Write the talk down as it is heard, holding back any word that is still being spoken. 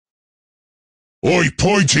Oi,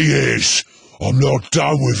 pointy ears! I'm not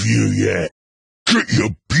done with you yet. Get your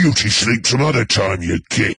beauty sleep some other time, you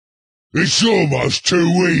git. It's almost too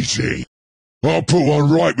easy. I'll put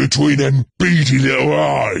one right between them beady little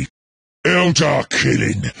eyes. Eldar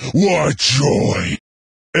killing, what a joy.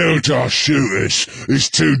 Eldar shooters is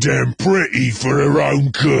too damn pretty for her own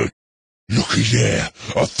good. Looky there,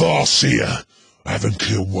 a Farseer. I haven't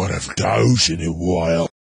killed one of those in a while.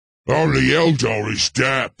 Only Eldar is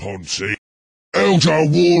that, Ponzi. Eldar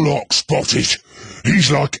Warlock spotted.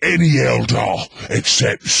 He's like any Eldar,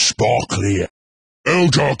 except sparklier.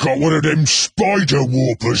 Eldar got one of them spider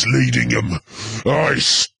warpers leading him. I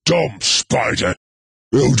stomp spider.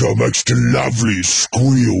 Eldar makes the loveliest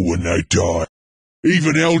squeal when they die.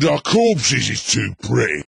 Even Eldar corpses is too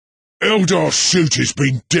pretty. Eldar suit has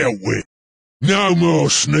been dealt with. No more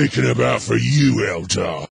sneaking about for you,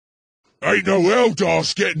 Eldar. Ain't no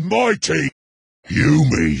Eldars getting my teeth.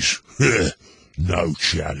 Humies, no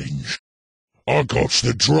challenge. I got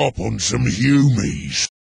the drop on some humies.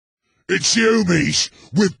 It's humies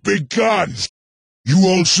with big guns. You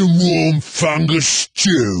want some warm fungus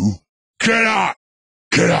stew? Get up!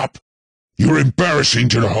 Get up! You're embarrassing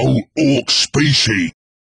to the whole orc species.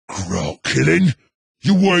 Grot killing?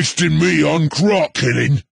 You're wasting me on grot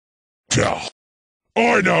killing? Duh.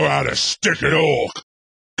 I know how to stick an orc.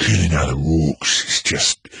 Killing other orcs is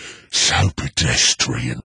just so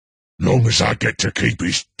pedestrian. Long as I get to keep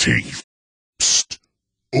his teeth. Psst.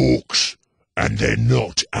 Orcs. And they're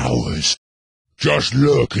not ours. Just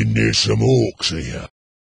lurking near some orcs here.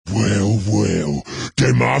 Well,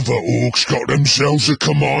 them other orcs got themselves a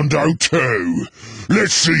commando too.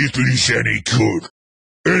 Let's see if he's any good.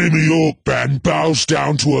 Enemy orc band bows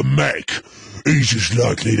down to a mech. He's as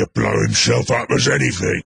likely to blow himself up as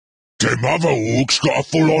anything. Them other orcs got a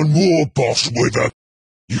full-on war boss with her.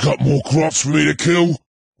 You got more crops for me to kill?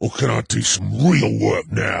 Or can I do some real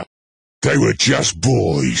work now? They were just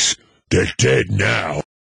boys. They're dead now.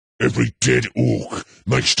 Every dead orc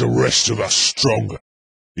makes the rest of us stronger.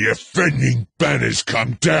 The offending banners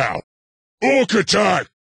come down. Orc attack!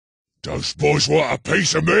 Those boys want a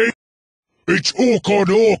piece of me? It's orc on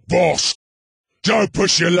orc, boss. Don't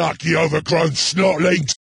push your luck, you overgrown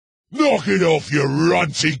snotlings. Knock it off, you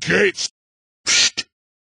runty gits. Psst.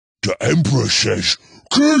 The Emperor says,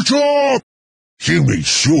 get up! Human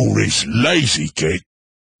sure is lazy, kid.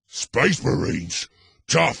 Space Marines,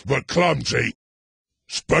 tough but clumsy.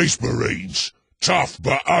 Space Marines, tough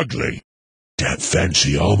but ugly. That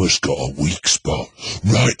fancy armor's got a weak spot,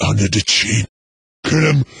 right under the chin. Kill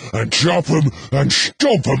 'em and chop 'em and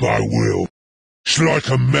stomp 'em I will. It's like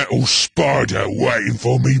a metal spider waiting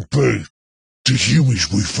for me boot. The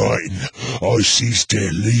humans we fighting, I sees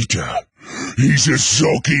their leader. He's a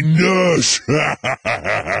soggy nurse.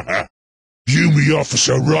 Humi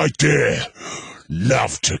officer right there.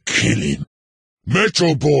 Love to kill him.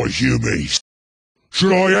 Metal boy Humies.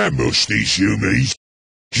 Should I ambush these Humies?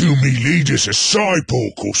 Humi leader's a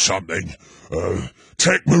cyborg or something.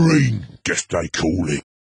 Tech Marine, guess they call it.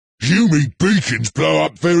 Humi beacons blow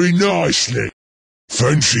up very nicely.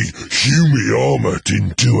 Fancy Humi armor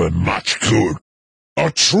didn't do her much good. I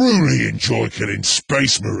truly enjoy killing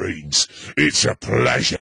Space Marines. It's a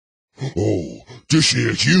pleasure. Oh, this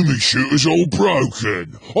here Humi shooter's all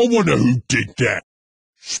broken. I wonder who did that.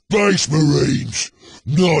 Space Marines.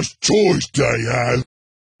 Nice toys they have.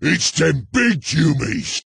 It's them big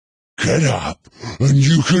Humies. Get up, and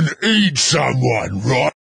you can eat someone,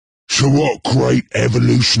 right? So what great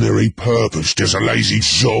evolutionary purpose does a lazy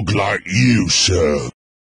zog like you serve?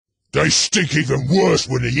 They stink even worse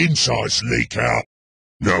when the insides leak out.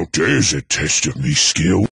 Now there's a test of me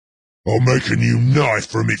skill. I'll make a new knife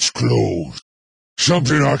from its claws.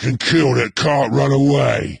 Something I can kill that can't run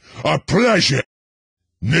away. A pleasure.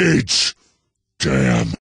 Nids.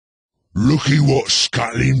 Damn. Looky what's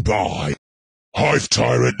scuttling by. Hive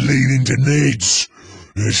tyrant leading to Nids.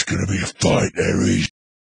 There's gonna be a fight, there is.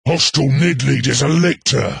 Hostile Nid leader's a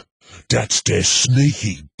lictor. That's their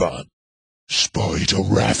sneaky bug. Spider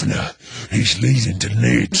Ravner. He's leading to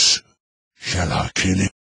Nids. Shall I kill him?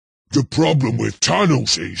 The problem with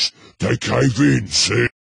tunnels is they cave in, see?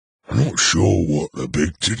 I'm not sure what the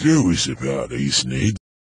big to-do is about these Nids.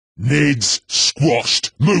 Nids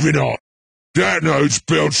squashed. Moving on. That node's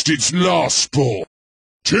belched its last spore.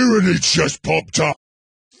 Tyranids just popped up.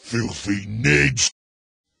 Filthy Nids.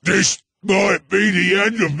 This might be the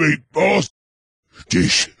end of me, boss.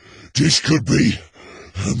 This could be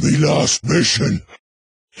me last mission.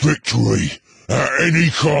 Victory at any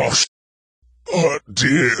cost. I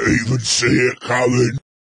didn't even see it coming.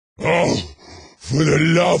 Oh, for the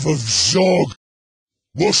love of Zog.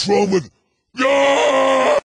 What's wrong with... Ah!